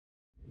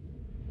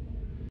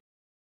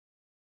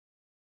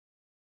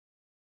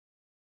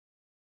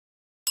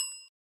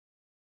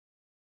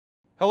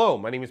Hello,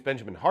 my name is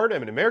Benjamin Hart.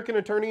 I'm an American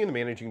attorney and the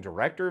Managing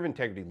Director of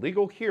Integrity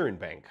Legal here in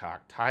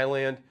Bangkok,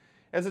 Thailand.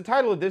 As the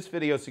title of this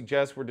video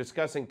suggests, we're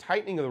discussing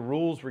tightening of the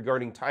rules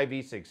regarding Thai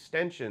visa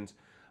extensions.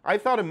 I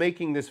thought of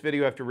making this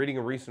video after reading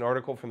a recent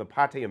article from the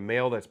Pattaya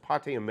Mail, that's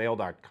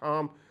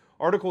pattayamail.com.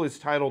 Article is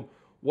titled,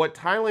 What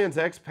Thailand's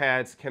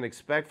Expats Can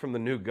Expect from the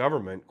New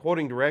Government,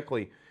 quoting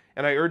directly,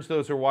 and I urge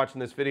those who are watching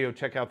this video,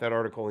 check out that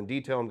article in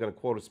detail. I'm going to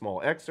quote a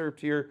small excerpt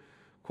here.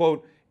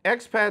 Quote,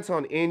 expats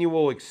on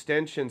annual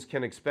extensions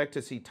can expect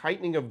to see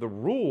tightening of the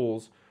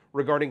rules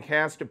regarding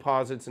cash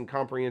deposits and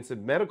comprehensive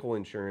medical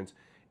insurance,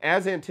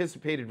 as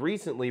anticipated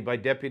recently by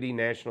Deputy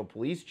National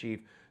Police Chief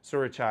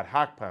Surachat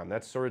Hakpan.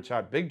 That's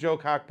Surachat Big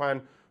Joke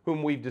Hakpan,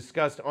 whom we've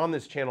discussed on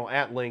this channel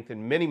at length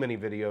in many, many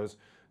videos,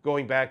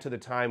 going back to the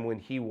time when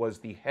he was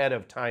the head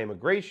of Thai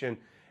immigration.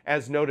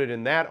 As noted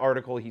in that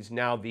article, he's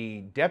now the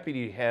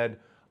deputy head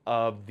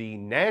of the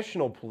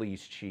National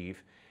Police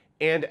Chief.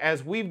 And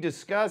as we've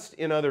discussed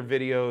in other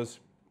videos,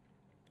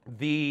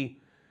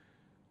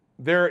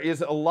 there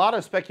is a lot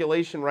of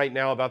speculation right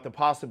now about the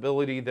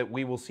possibility that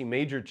we will see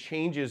major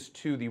changes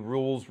to the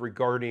rules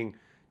regarding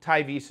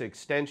Thai visa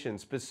extension,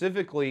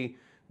 specifically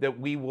that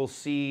we will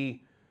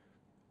see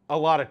a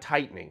lot of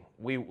tightening.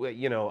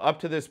 Up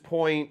to this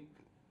point,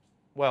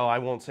 well, I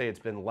won't say it's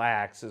been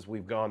lax as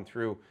we've gone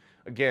through,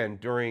 again,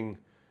 during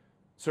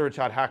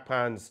Surachat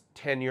Hakpan's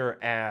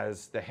tenure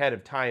as the head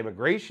of Thai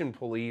immigration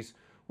police,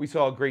 we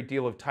saw a great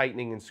deal of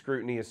tightening and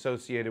scrutiny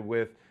associated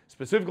with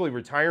specifically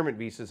retirement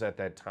visas at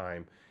that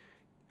time.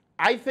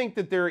 I think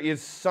that there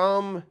is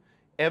some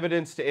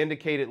evidence to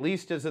indicate, at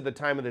least as of the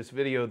time of this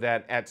video,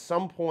 that at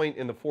some point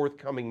in the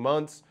forthcoming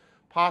months,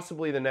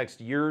 possibly the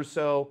next year or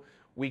so,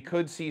 we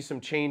could see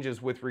some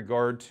changes with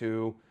regard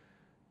to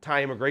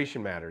Thai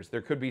immigration matters.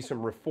 There could be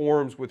some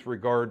reforms with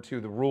regard to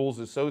the rules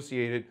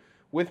associated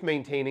with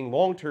maintaining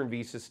long-term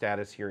visa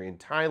status here in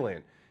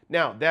Thailand.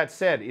 Now, that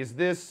said, is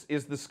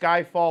the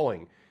sky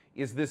falling?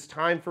 Is this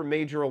time for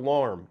major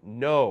alarm?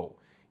 No,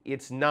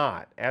 it's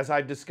not. As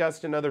I've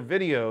discussed in other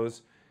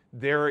videos,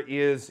 there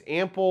is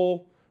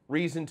ample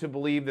reason to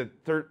believe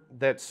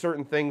that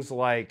certain things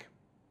like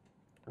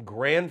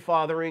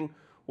grandfathering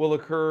will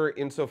occur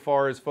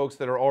insofar as folks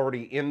that are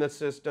already in the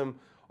system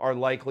are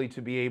likely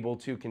to be able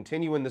to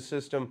continue in the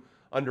system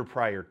under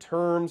prior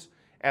terms.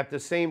 At the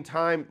same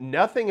time,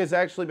 nothing has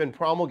actually been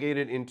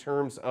promulgated in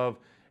terms of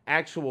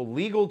actual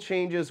legal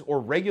changes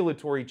or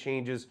regulatory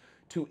changes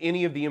to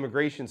any of the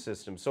immigration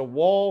systems. So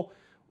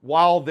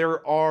while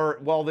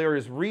there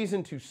is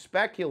reason to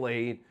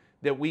speculate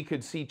that we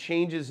could see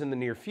changes in the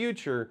near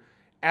future,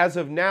 as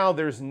of now,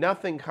 there's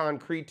nothing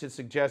concrete to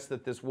suggest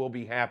that this will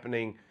be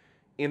happening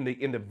in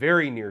the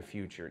very near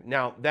future.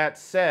 Now, that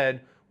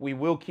said, we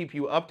will keep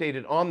you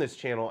updated on this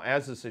channel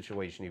as the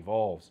situation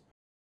evolves.